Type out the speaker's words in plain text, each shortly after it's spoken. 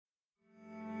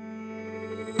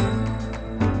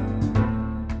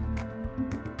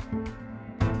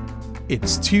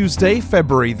It's Tuesday,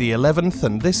 February the 11th,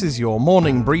 and this is your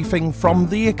morning briefing from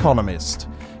The Economist.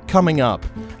 Coming up,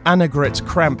 Annegret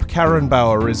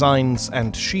Kramp-Karrenbauer resigns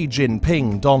and Xi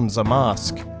Jinping dons a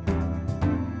mask.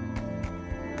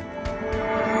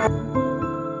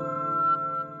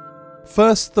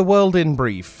 First, the world in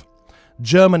brief.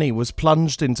 Germany was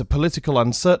plunged into political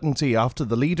uncertainty after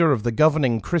the leader of the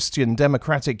governing Christian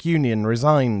Democratic Union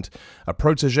resigned. A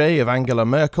protege of Angela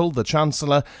Merkel, the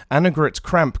Chancellor, Annegret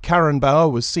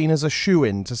Kramp-Karrenbauer, was seen as a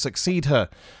shoo-in to succeed her.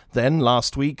 Then,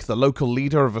 last week, the local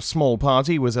leader of a small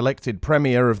party was elected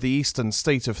premier of the eastern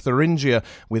state of Thuringia,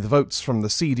 with votes from the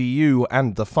CDU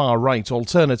and the far-right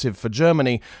Alternative for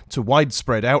Germany, to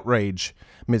widespread outrage.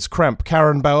 Ms.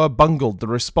 Kramp-Karrenbauer bungled the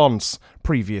response.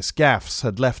 Previous gaffes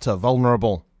had left her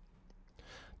vulnerable.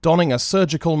 Donning a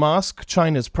surgical mask,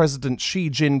 China's President Xi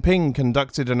Jinping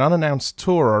conducted an unannounced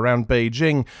tour around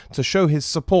Beijing to show his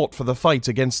support for the fight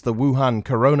against the Wuhan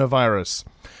coronavirus.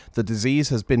 The disease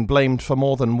has been blamed for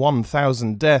more than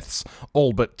 1,000 deaths,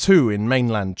 all but 2 in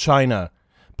mainland China.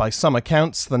 By some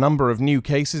accounts, the number of new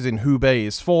cases in Hubei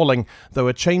is falling, though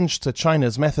a change to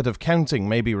China's method of counting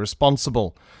may be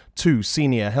responsible. 2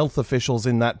 senior health officials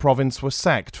in that province were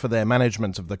sacked for their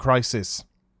management of the crisis.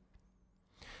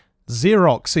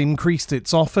 Xerox increased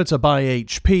its offer to buy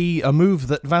HP, a move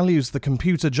that values the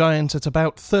computer giant at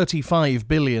about $35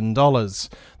 billion.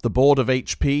 The board of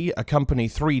HP, a company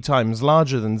 3 times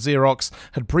larger than Xerox,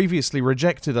 had previously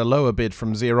rejected a lower bid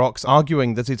from Xerox,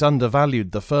 arguing that it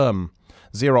undervalued the firm.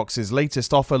 Xerox's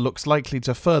latest offer looks likely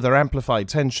to further amplify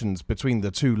tensions between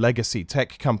the 2 legacy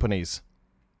tech companies.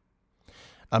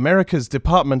 America's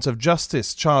Department of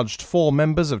Justice charged 4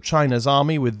 members of China's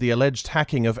army with the alleged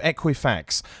hacking of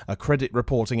Equifax, a credit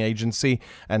reporting agency,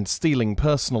 and stealing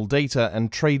personal data and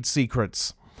trade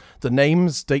secrets. The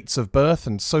names, dates of birth,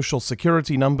 and social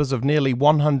security numbers of nearly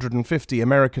 150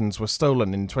 Americans were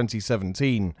stolen in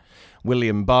 2017.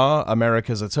 William Barr,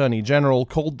 America's Attorney General,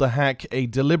 called the hack a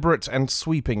deliberate and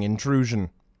sweeping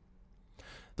intrusion.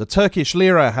 The Turkish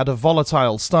lira had a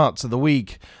volatile start to the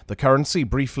week. The currency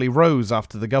briefly rose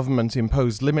after the government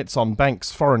imposed limits on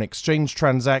banks' foreign exchange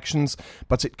transactions,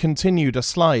 but it continued a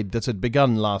slide that had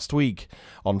begun last week.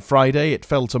 On Friday, it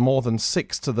fell to more than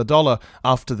 6 to the dollar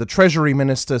after the Treasury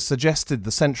Minister suggested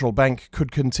the central bank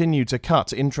could continue to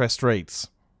cut interest rates.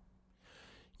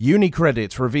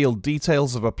 UniCredit revealed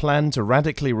details of a plan to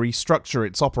radically restructure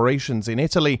its operations in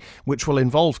Italy, which will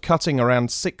involve cutting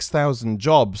around 6,000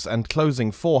 jobs and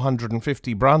closing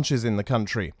 450 branches in the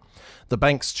country. The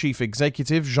bank's chief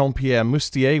executive, Jean-Pierre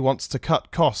Mustier, wants to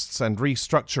cut costs and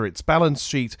restructure its balance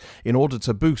sheet in order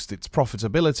to boost its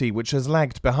profitability, which has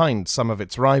lagged behind some of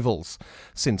its rivals.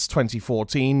 Since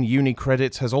 2014,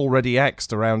 UniCredit has already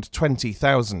axed around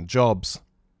 20,000 jobs.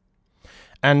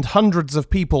 And hundreds of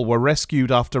people were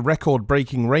rescued after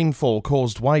record-breaking rainfall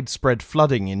caused widespread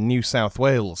flooding in New South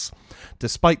Wales.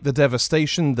 Despite the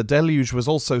devastation, the deluge was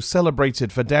also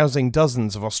celebrated for dousing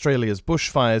dozens of Australia's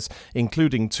bushfires,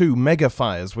 including 2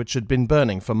 mega-fires which had been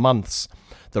burning for months.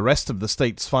 The rest of the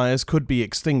state's fires could be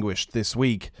extinguished this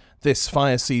week. This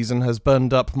fire season has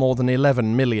burned up more than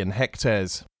 11 million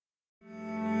hectares.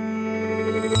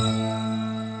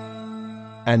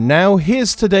 And now,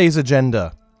 here's today's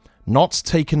agenda. Not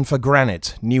taken for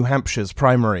granted, New Hampshire's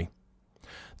primary.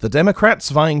 The Democrats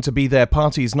vying to be their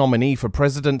party's nominee for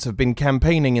president have been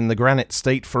campaigning in the Granite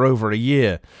State for over a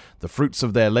year. The fruits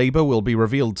of their labor will be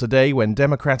revealed today when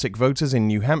Democratic voters in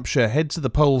New Hampshire head to the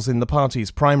polls in the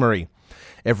party's primary.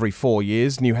 Every 4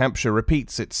 years, New Hampshire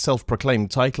repeats its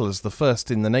self-proclaimed title as the first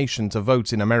in the nation to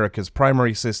vote in America's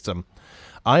primary system.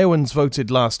 Iowans voted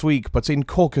last week, but in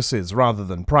caucuses rather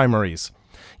than primaries.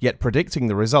 Yet predicting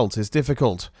the result is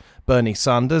difficult. Bernie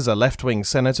Sanders, a left-wing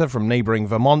senator from neighboring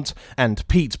Vermont, and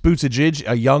Pete Buttigieg,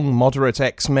 a young, moderate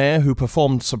ex-mayor who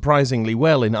performed surprisingly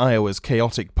well in Iowa's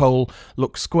chaotic poll,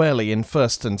 look squarely in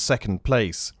first and second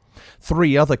place.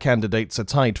 3 other candidates are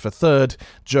tied for third: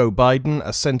 Joe Biden,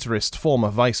 a centrist former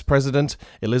vice president,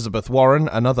 Elizabeth Warren,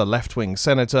 another left-wing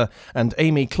senator, and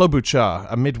Amy Klobuchar,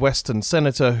 a Midwestern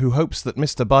senator who hopes that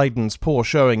Mr. Biden's poor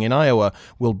showing in Iowa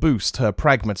will boost her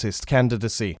pragmatist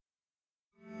candidacy.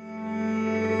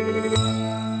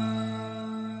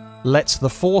 Let the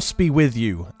force be with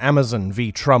you, Amazon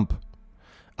v. Trump.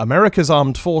 America's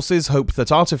armed forces hope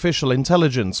that artificial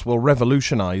intelligence will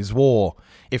revolutionize war.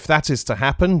 If that is to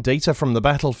happen, data from the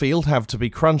battlefield have to be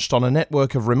crunched on a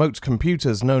network of remote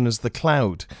computers known as the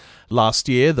cloud. Last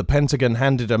year, the Pentagon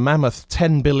handed a mammoth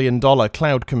 $10 billion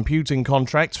cloud computing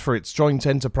contract for its Joint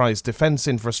Enterprise Defense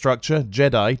Infrastructure,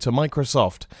 JEDI, to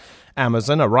Microsoft.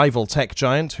 Amazon, a rival tech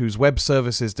giant whose web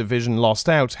services division lost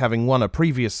out having won a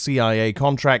previous CIA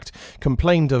contract,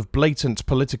 complained of blatant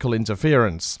political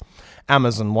interference.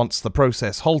 Amazon wants the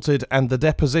process halted and the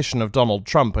deposition of Donald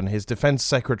Trump and his defense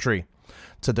secretary.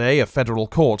 Today, a federal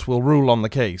court will rule on the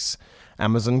case.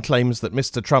 Amazon claims that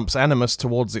Mr. Trump's animus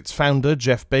towards its founder,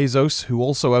 Jeff Bezos, who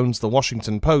also owns the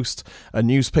Washington Post, a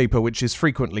newspaper which is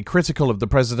frequently critical of the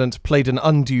president, played an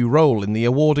undue role in the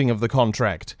awarding of the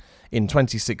contract. In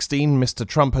 2016, Mr.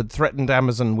 Trump had threatened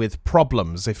Amazon with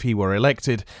problems if he were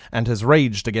elected, and has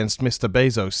raged against Mr.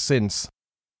 Bezos since.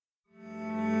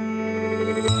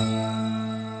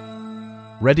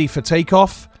 Ready for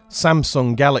takeoff?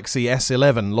 Samsung Galaxy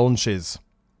S11 launches.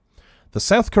 The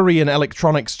South Korean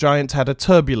electronics giant had a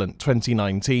turbulent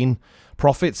 2019.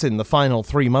 Profits in the final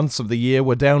 3 months of the year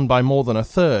were down by more than a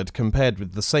third compared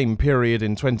with the same period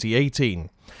in 2018.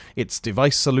 Its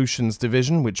Device Solutions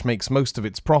division, which makes most of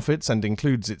its profits and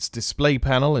includes its display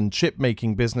panel and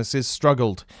chip-making businesses,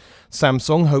 struggled.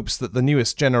 Samsung hopes that the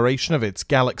newest generation of its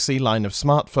Galaxy line of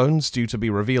smartphones, due to be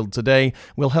revealed today,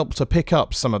 will help to pick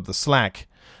up some of the slack.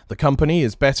 The company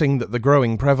is betting that the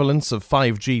growing prevalence of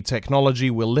 5G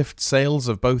technology will lift sales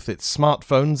of both its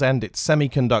smartphones and its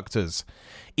semiconductors.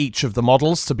 Each of the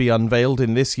models to be unveiled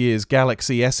in this year's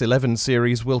Galaxy S11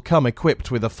 series will come equipped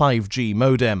with a 5G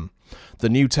modem. The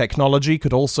new technology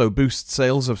could also boost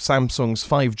sales of Samsung's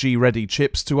 5G-ready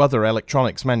chips to other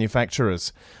electronics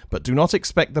manufacturers, but do not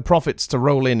expect the profits to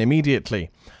roll in immediately.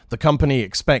 The company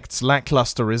expects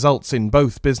lackluster results in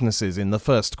both businesses in the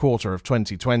first quarter of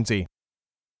 2020.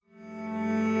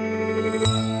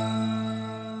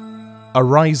 A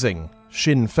rising.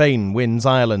 Sinn Féin wins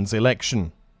Ireland's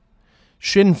election.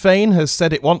 Sinn Féin has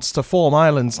said it wants to form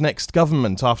Ireland's next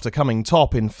government after coming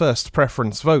top in first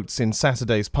preference votes in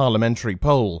Saturday's parliamentary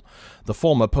poll. The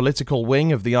former political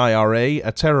wing of the IRA,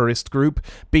 a terrorist group,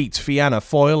 beat Fianna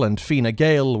Fáil and Fine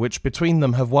Gael, which between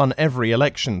them have won every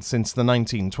election since the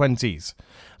 1920s.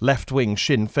 Left-wing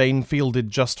Sinn Féin fielded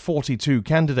just 42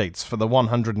 candidates for the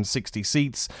 160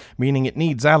 seats, meaning it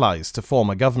needs allies to form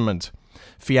a government.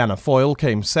 Fianna Fáil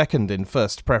came second in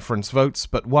first preference votes,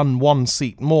 but won 1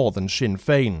 seat more than Sinn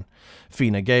Féin.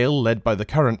 Fine Gael, led by the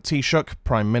current Taoiseach,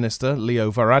 Prime Minister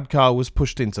Leo Varadkar, was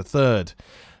pushed into third.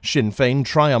 Sinn Féin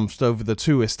triumphed over the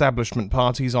two establishment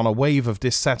parties on a wave of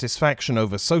dissatisfaction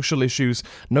over social issues,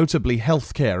 notably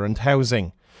healthcare and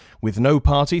housing. With no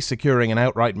party securing an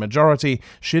outright majority,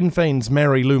 Sinn Féin's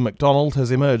Mary Lou MacDonald has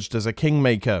emerged as a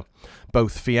kingmaker.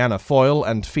 Both Fianna Fáil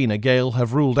and Fine Gael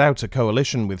have ruled out a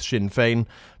coalition with Sinn Féin.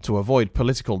 To avoid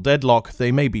political deadlock,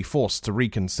 they may be forced to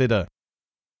reconsider.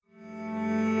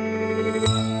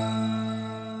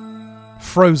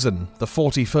 Frozen, the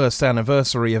 41st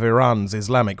anniversary of Iran's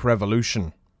Islamic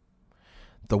Revolution.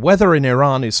 The weather in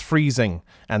Iran is freezing,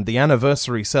 and the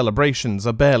anniversary celebrations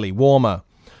are barely warmer.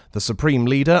 The Supreme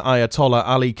Leader, Ayatollah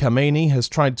Ali Khamenei, has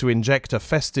tried to inject a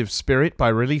festive spirit by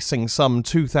releasing some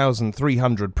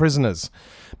 2,300 prisoners.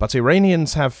 But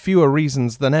Iranians have fewer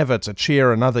reasons than ever to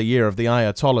cheer another year of the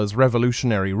Ayatollah's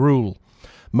revolutionary rule.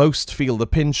 Most feel the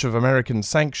pinch of American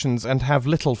sanctions and have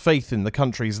little faith in the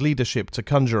country's leadership to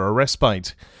conjure a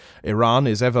respite. Iran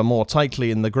is ever more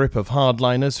tightly in the grip of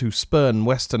hardliners who spurn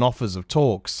Western offers of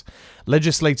talks.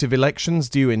 Legislative elections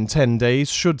due in 10 days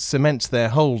should cement their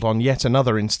hold on yet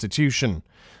another institution.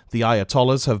 The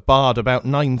Ayatollahs have barred about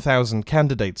 9,000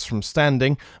 candidates from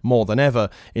standing, more than ever,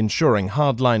 ensuring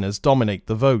hardliners dominate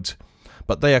the vote.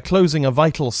 But they are closing a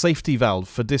vital safety valve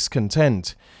for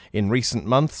discontent. In recent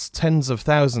months, tens of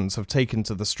thousands have taken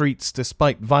to the streets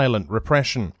despite violent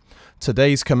repression.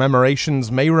 Today's commemorations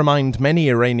may remind many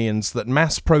Iranians that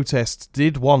mass protests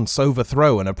did once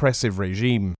overthrow an oppressive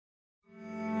regime.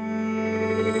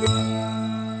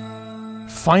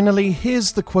 Finally,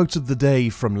 here's the quote of the day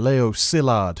from Leo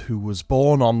Szilard, who was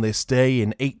born on this day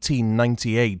in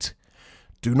 1898.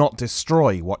 "Do not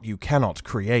destroy what you cannot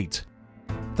create."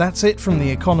 That's it from the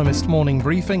Economist Morning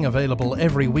Briefing, available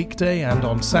every weekday and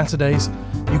on Saturdays.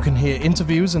 You can hear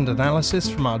interviews and analysis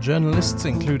from our journalists,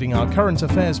 including our current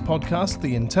affairs podcast,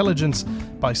 The Intelligence,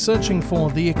 by searching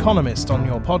for The Economist on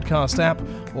your podcast app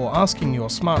or asking your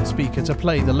smart speaker to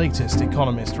play the latest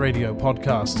Economist radio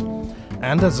podcast.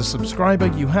 And as a subscriber,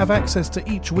 you have access to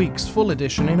each week's full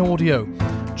edition in audio.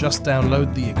 Just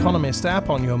download the Economist app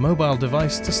on your mobile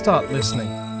device to start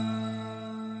listening.